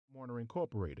Corner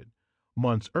Incorporated.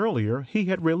 Months earlier, he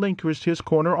had relinquished his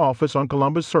corner office on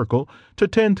Columbus Circle to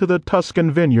tend to the Tuscan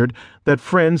vineyard that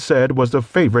friends said was the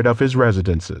favorite of his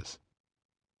residences.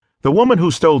 The woman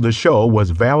who stole the show was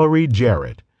Valerie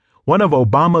Jarrett, one of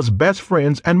Obama's best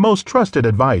friends and most trusted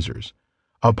advisors.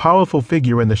 A powerful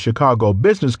figure in the Chicago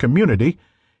business community,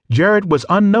 Jarrett was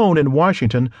unknown in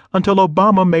Washington until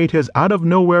Obama made his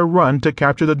out-of-nowhere run to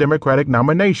capture the Democratic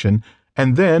nomination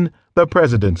and then the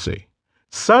presidency.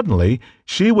 Suddenly,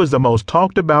 she was the most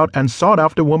talked about and sought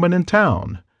after woman in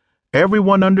town.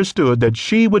 Everyone understood that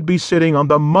she would be sitting on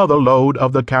the mother lode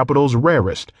of the Capitol's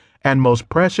rarest and most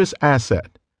precious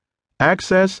asset: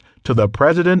 access to the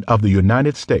President of the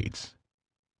United States.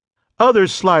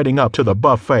 Others sliding up to the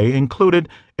buffet included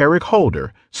Eric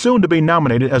Holder, soon to be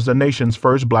nominated as the nation's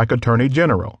first black attorney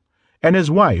general, and his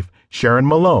wife, Sharon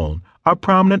Malone, a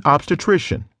prominent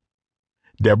obstetrician.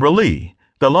 Deborah Lee,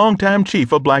 the longtime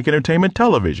chief of Black Entertainment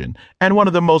Television and one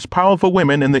of the most powerful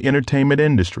women in the entertainment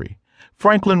industry.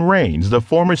 Franklin Raines, the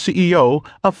former CEO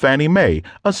of Fannie Mae,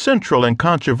 a central and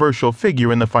controversial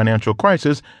figure in the financial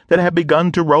crisis that had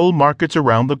begun to roll markets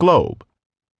around the globe.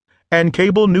 And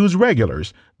cable news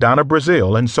regulars, Donna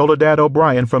Brazile and Soledad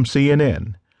O'Brien from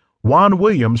CNN, Juan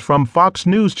Williams from Fox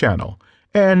News Channel,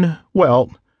 and,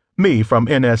 well, me from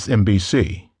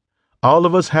MSNBC. All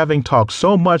of us having talked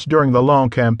so much during the long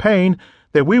campaign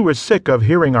that we were sick of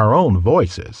hearing our own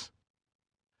voices.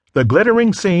 The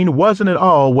glittering scene wasn't at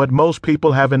all what most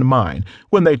people have in mind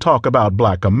when they talk about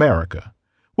Black America,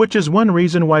 which is one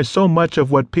reason why so much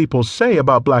of what people say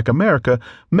about Black America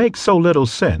makes so little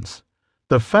sense.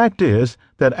 The fact is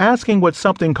that asking what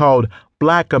something called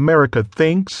Black America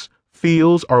thinks,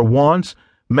 feels, or wants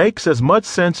makes as much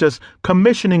sense as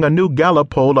commissioning a new Gallup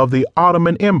poll of the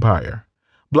Ottoman Empire.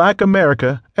 Black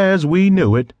America, as we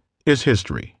knew it, is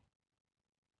history.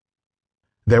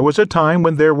 There was a time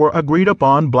when there were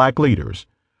agreed-upon black leaders,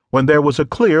 when there was a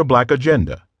clear black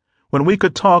agenda, when we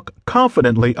could talk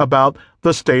confidently about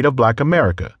the state of Black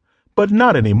America, but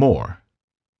not anymore.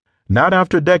 Not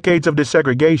after decades of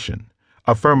desegregation,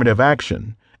 affirmative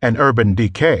action, and urban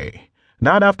decay.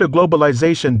 Not after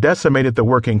globalization decimated the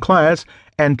working class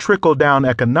and trickle-down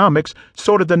economics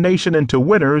sorted the nation into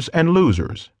winners and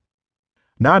losers.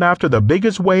 Not after the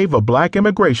biggest wave of black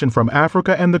immigration from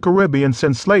Africa and the Caribbean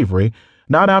since slavery.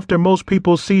 Not after most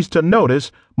people ceased to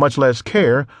notice, much less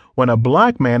care, when a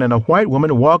black man and a white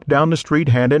woman walked down the street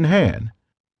hand in hand.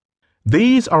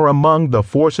 These are among the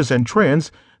forces and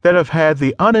trends that have had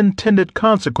the unintended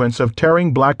consequence of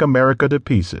tearing Black America to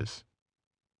pieces.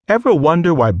 Ever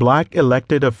wonder why black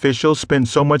elected officials spend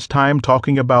so much time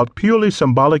talking about purely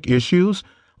symbolic issues,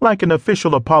 like an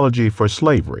official apology for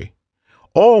slavery?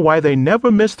 Or why they never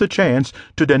miss the chance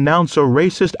to denounce a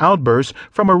racist outburst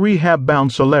from a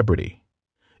rehab-bound celebrity?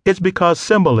 It's because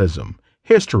symbolism,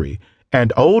 history,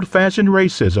 and old-fashioned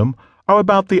racism are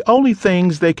about the only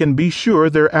things they can be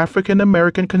sure their African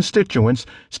American constituents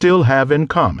still have in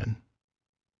common.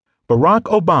 Barack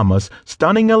Obama's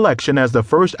stunning election as the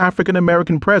first African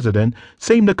American president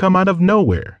seemed to come out of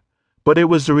nowhere, but it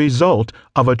was the result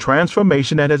of a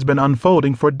transformation that has been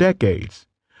unfolding for decades.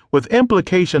 With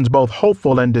implications both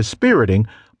hopeful and dispiriting,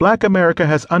 Black America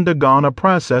has undergone a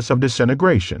process of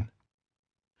disintegration.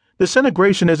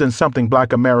 Disintegration isn't something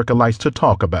Black America likes to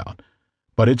talk about,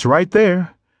 but it's right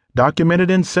there,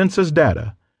 documented in census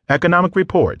data, economic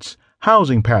reports,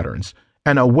 housing patterns,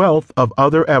 and a wealth of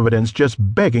other evidence just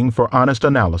begging for honest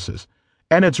analysis.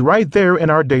 And it's right there in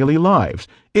our daily lives,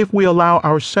 if we allow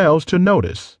ourselves to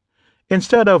notice.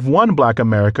 Instead of one Black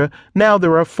America, now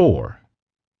there are four.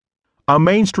 A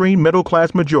mainstream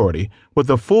middle-class majority with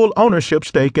a full ownership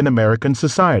stake in American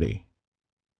society.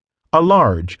 A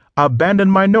large,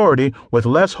 abandoned minority with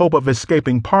less hope of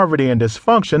escaping poverty and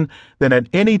dysfunction than at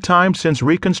any time since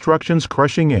Reconstruction's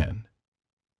crushing in.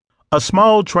 A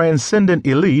small transcendent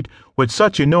elite with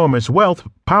such enormous wealth,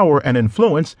 power, and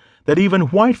influence that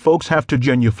even white folks have to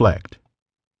genuflect.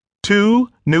 Two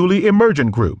newly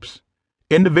emergent groups,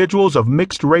 individuals of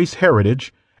mixed-race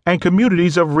heritage and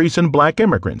communities of recent black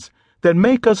immigrants that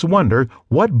make us wonder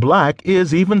what black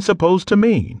is even supposed to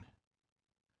mean.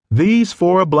 These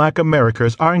four Black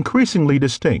Americas are increasingly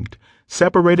distinct,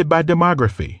 separated by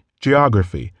demography,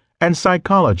 geography, and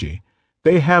psychology.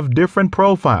 They have different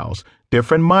profiles,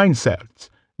 different mindsets,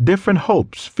 different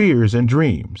hopes, fears, and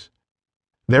dreams.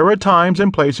 There are times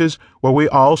and places where we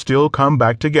all still come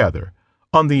back together,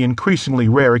 on the increasingly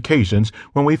rare occasions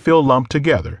when we feel lumped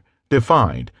together,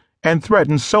 defined, and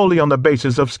threatened solely on the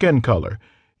basis of skin color,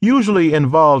 usually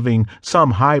involving some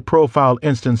high-profile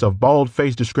instance of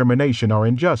bald-faced discrimination or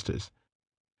injustice,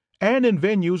 and in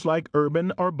venues like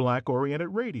urban or black-oriented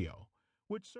radio, which